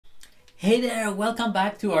Hey there, welcome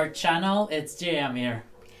back to our channel. It's JM here.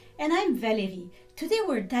 And I'm Valerie. Today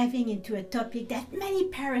we're diving into a topic that many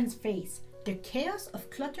parents face, the chaos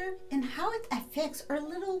of clutter and how it affects our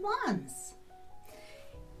little ones.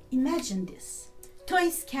 Imagine this.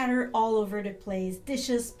 Toys scattered all over the place,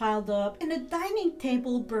 dishes piled up, and a dining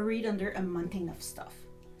table buried under a mountain of stuff.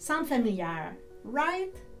 Sound familiar,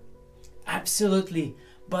 right? Absolutely.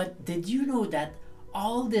 But did you know that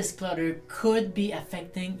all this clutter could be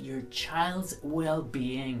affecting your child's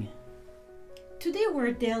well-being? Today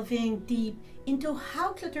we're delving deep into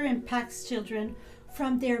how clutter impacts children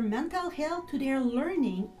from their mental health to their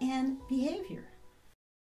learning and behavior.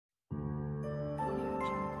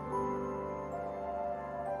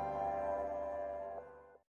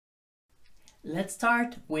 Let's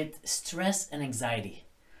start with stress and anxiety.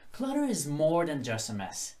 Clutter is more than just a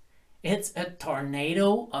mess. It's a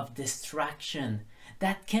tornado of distraction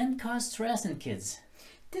that can cause stress in kids.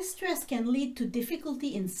 This stress can lead to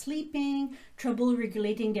difficulty in sleeping, trouble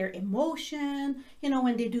regulating their emotion,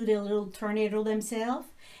 when they do their little tornado themselves,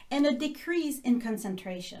 and a decrease in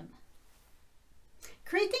concentration.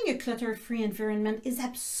 Creating a clutter-free environment is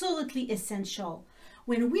absolutely essential.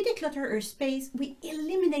 When we declutter our space, we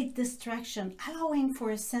eliminate distraction, allowing for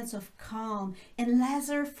a sense of calm and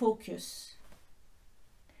laser focus.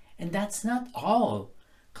 And that's not all.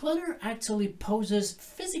 Clutter actually poses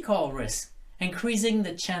physical risk, increasing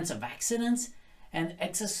the chance of accidents and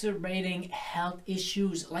exacerbating health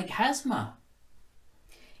issues like asthma.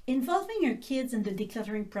 Involving your kids in the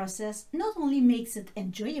decluttering process not only makes it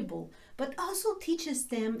enjoyable, but also teaches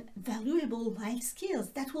them valuable life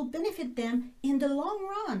skills that will benefit them in the long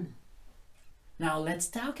run. Now let's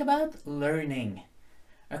talk about learning.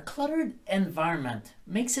 A cluttered environment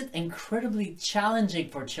makes it incredibly challenging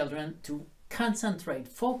for children to concentrate,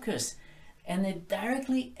 focus, and it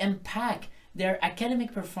directly impacts their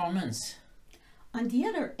academic performance. On the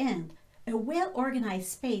other end, a well-organized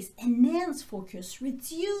space enhances focus,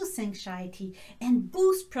 reduces anxiety, and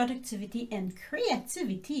boosts productivity and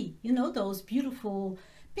creativity. Those beautiful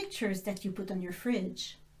pictures that you put on your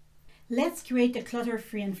fridge. Let's create a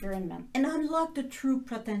clutter-free environment and unlock the true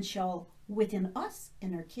potential within us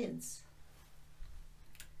and our kids.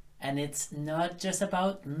 And it's not just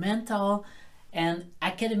about mental and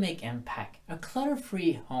academic impact. A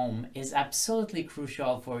clutter-free home is absolutely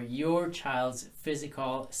crucial for your child's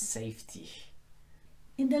physical safety.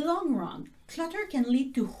 In the long run, clutter can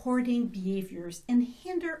lead to hoarding behaviors and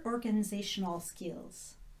hinder organizational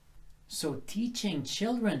skills. So teaching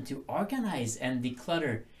children to organize and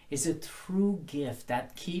declutter is a true gift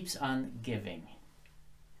that keeps on giving.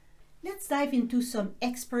 Let's dive into some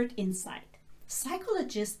expert insight.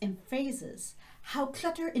 Psychologists emphasize how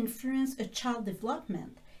clutter influences a child's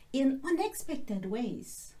development in unexpected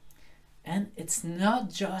ways. And it's not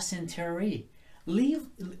just in theory.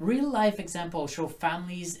 Real life examples show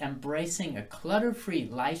families embracing a clutter-free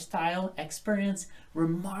lifestyle experience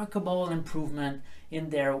remarkable improvement in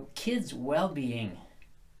their kids' well-being.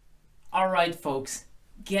 All right, folks,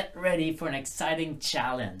 get ready for an exciting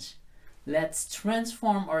challenge. Let's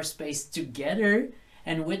transform our space together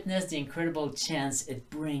and witness the incredible chance it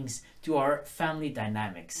brings to our family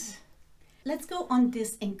dynamics. Let's go on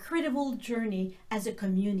this incredible journey as a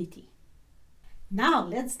community. Now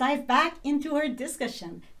let's dive back into our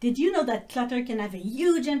discussion. Did you know that clutter can have a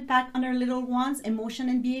huge impact on our little ones' emotion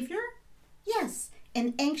and behavior? Yes,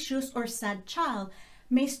 an anxious or sad child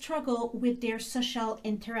may struggle with their social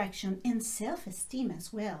interaction and self-esteem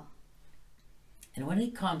as well. And when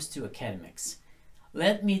it comes to academics,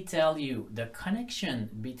 let me tell you, the connection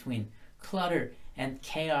between clutter and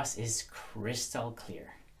chaos is crystal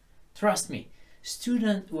clear. Trust me,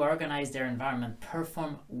 students who organize their environment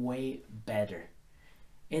perform way better.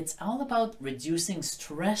 It's all about reducing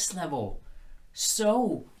stress level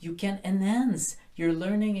so you can enhance your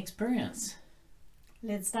learning experience.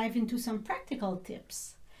 Let's dive into some practical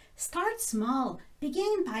tips. Start small.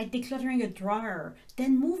 Begin by decluttering a drawer,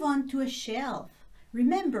 then move on to a shelf.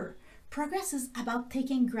 Remember, progress is about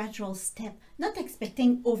taking gradual steps, not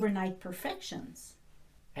expecting overnight perfections.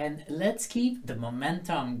 And let's keep the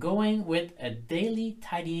momentum going with a daily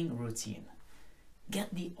tidying routine.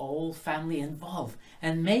 Get the whole family involved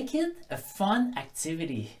and make it a fun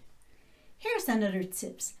activity. Here's another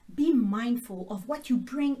tip. Be mindful of what you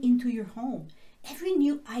bring into your home. Every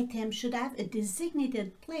new item should have a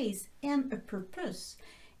designated place and a purpose.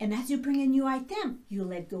 And as you bring a new item, you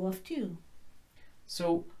let go of two.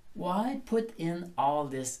 So why put in all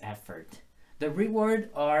this effort? The rewards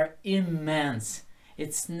are immense.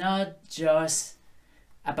 It's not just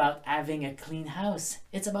about having a clean house.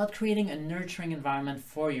 It's about creating a nurturing environment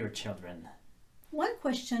for your children. One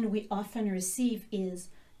question we often receive is,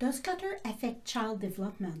 does clutter affect child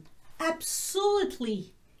development?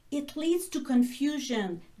 Absolutely! It leads to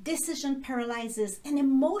confusion, decision paralysis, and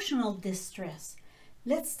emotional distress.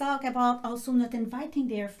 Let's talk about also not inviting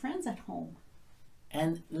their friends at home.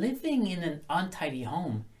 And living in an untidy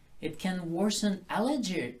home, it can worsen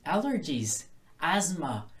allergies,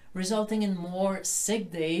 asthma, resulting in more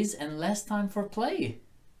sick days and less time for play.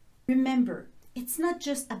 Remember, it's not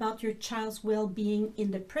just about your child's well-being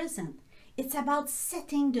in the present. It's about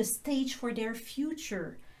setting the stage for their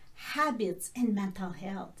future, habits, and mental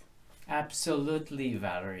health. Absolutely,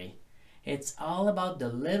 Valerie. It's all about the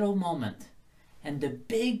little moment and the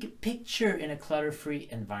big picture in a clutter-free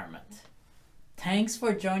environment. Thanks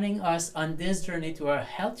for joining us on this journey to a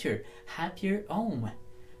healthier, happier home.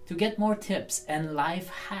 To get more tips and life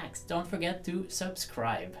hacks, don't forget to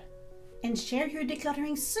subscribe. And share your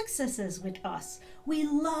decluttering successes with us. We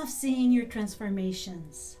love seeing your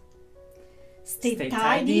transformations. Stay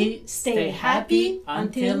tidy, stay happy.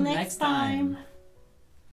 Until next time.